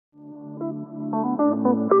Hello,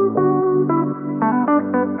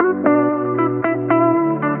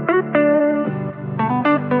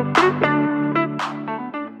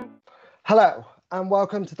 and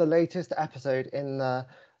welcome to the latest episode in the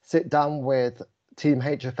Sit Down with Team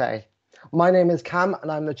HFA. My name is Cam, and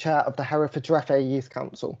I'm the chair of the Herefordshire HFA Youth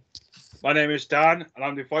Council. My name is Dan, and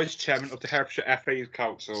I'm the vice chairman of the Herefordshire HFA Youth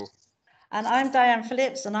Council. And I'm Diane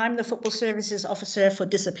Phillips, and I'm the Football Services Officer for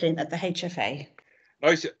Discipline at the HFA.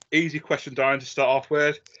 Nice, easy question, Diane, to start off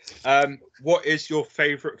with. What is your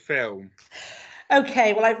favourite film?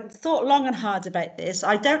 Okay, well, I've thought long and hard about this.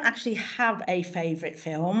 I don't actually have a favourite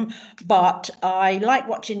film, but I like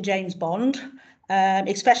watching James Bond,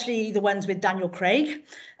 especially the ones with Daniel Craig,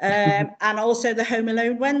 and also the Home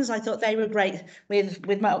Alone ones. I thought they were great with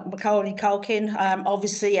Macaulay Culkin,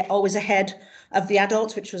 obviously always ahead of the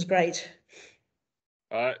adults, which was great.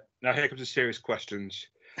 Now here comes the serious questions.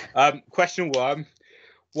 Question one.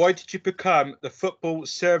 Why did you become the Football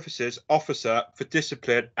Services Officer for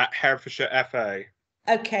Discipline at Herefordshire FA?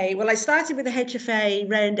 Okay, well, I started with the HFA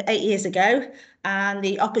around 8 years ago, and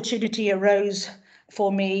the opportunity arose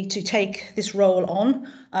for me to take this role on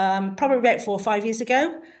probably about 4 or 5 years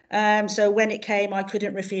ago. So when it came, I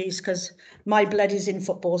couldn't refuse because my blood is in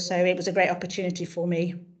football, so it was a great opportunity for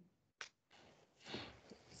me.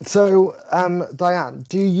 So, Diane,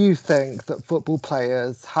 do you think that football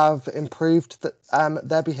players have improved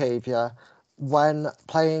their behaviour when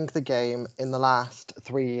playing the game in the last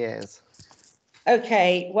 3 years?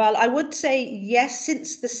 Okay, well, I would say yes,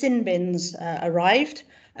 since the sin bins arrived,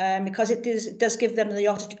 because it does give them the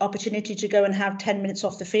opportunity to go and have 10 minutes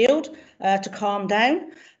off the field to calm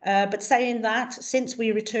down. But saying that, since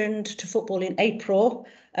we returned to football in April,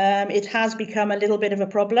 it has become a little bit of a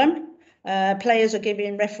problem. Players are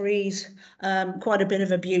giving referees quite a bit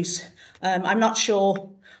of abuse. I'm not sure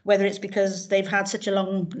whether it's because they've had such a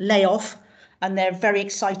long layoff and they're very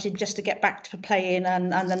excited just to get back to playing,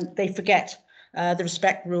 and then they forget the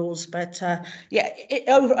respect rules. But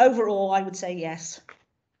overall, I would say yes.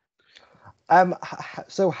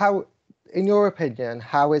 So how, in your opinion,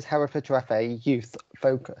 how is Herefordshire FA youth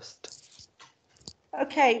focused?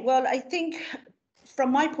 Okay, well, I think from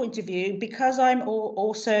my point of view, because I'm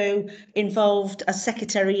also involved as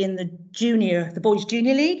secretary in the Boys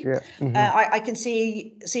Junior League, I can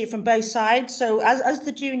see it from both sides. So as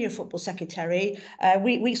the junior football secretary,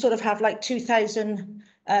 we sort of have like 2,000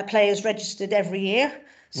 players registered every year.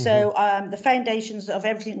 So the foundations of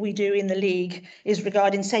everything we do in the league is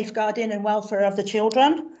regarding safeguarding and welfare of the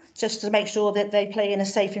children, just to make sure that they play in a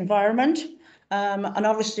safe environment. And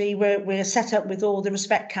obviously we're set up with all the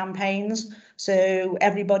respect campaigns, so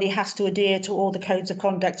everybody has to adhere to all the codes of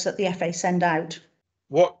conduct that the FA send out.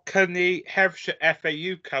 What can the Herefordshire FA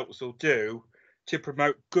Youth Council do to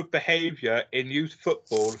promote good behaviour in youth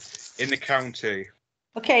football in the county?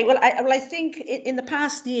 Okay, well, I think in the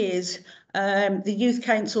past years, the Youth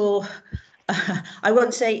Council, I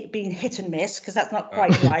won't say being hit and miss because that's not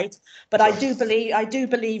quite right, but I do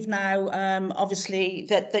believe now, obviously,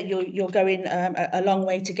 that you're going a long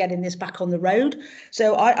way to getting this back on the road.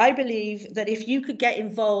 So I believe that if you could get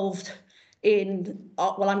involved in,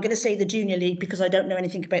 well, I'm going to say the junior league because I don't know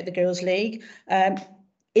anything about the girls' league.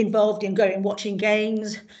 Involved in watching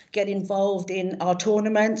games, get involved in our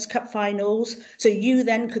tournaments, cup finals. So you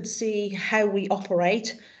then could see how we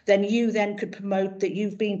operate. Then you then could promote that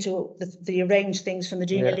you've been to the arranged things from the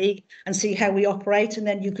junior league and see how we operate. And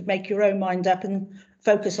then you could make your own mind up and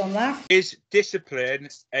focus on that. Is discipline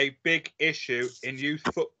a big issue in youth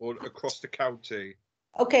football across the county?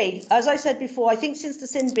 Okay, as I said before, I think since the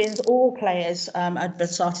sin bins, all players have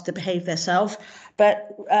started to behave themselves.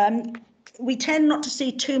 But we tend not to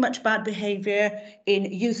see too much bad behaviour in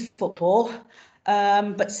youth football.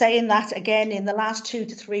 But saying that, again, in the last 2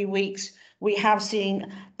 to 3 weeks, we have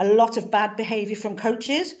seen a lot of bad behaviour from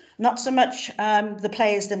coaches, not so much the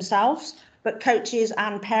players themselves, but coaches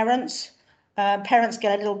and parents. Parents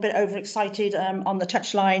get a little bit overexcited on the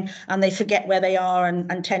touchline and they forget where they are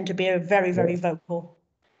and tend to be very, very vocal.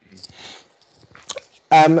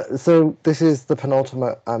 So this is the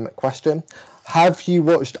penultimate question. Have you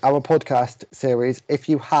watched our podcast series? If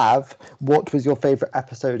you have, what was your favourite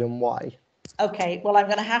episode and why? Okay, well, I'm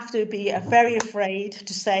going to have to be very afraid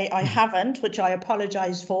to say I haven't, which I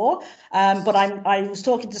apologise for. But I was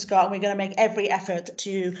talking to Scott, and we're going to make every effort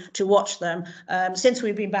to watch them. Since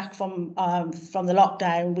we've been back from the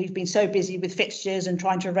lockdown, we've been so busy with fixtures and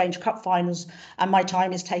trying to arrange cup finals, and my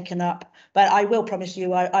time is taken up. But I will promise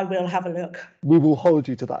you, I will have a look. We will hold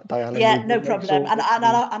you to that, Diana. Yeah, no problem. And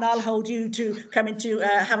I'll hold you to coming to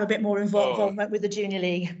have a bit more involvement with the Junior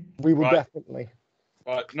League. We will definitely.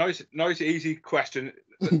 Nice, easy question.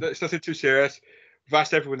 It's nothing too serious. We've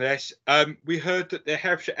asked everyone this. We heard that the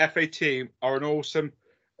Herefordshire FA team are an awesome,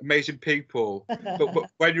 amazing people. But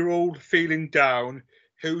when you're all feeling down,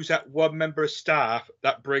 who's that one member of staff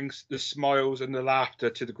that brings the smiles and the laughter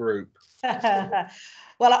to the group?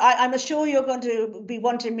 Well, I'm sure you're going to be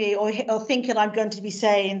wanting me or thinking I'm going to be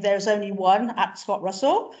saying there's only one at Scott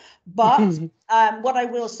Russell. But what I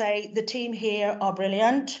will say, the team here are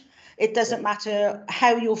brilliant. It doesn't matter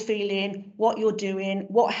how you're feeling, what you're doing,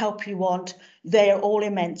 what help you want. They are all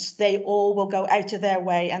immense. They all will go out of their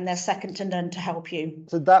way and they're second to none to help you.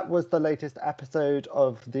 So that was the latest episode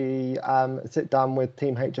of the Sit Down with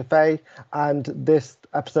Team HFA. And this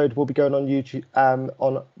episode will be going on YouTube,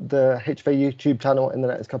 on the HFA YouTube channel in the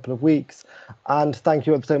next couple of weeks. And thank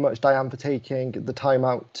you so much, Diane, for taking the time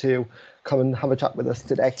out to come and have a chat with us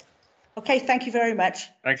today. Okay, thank you very much.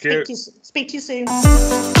 Thank you. Speak to you soon.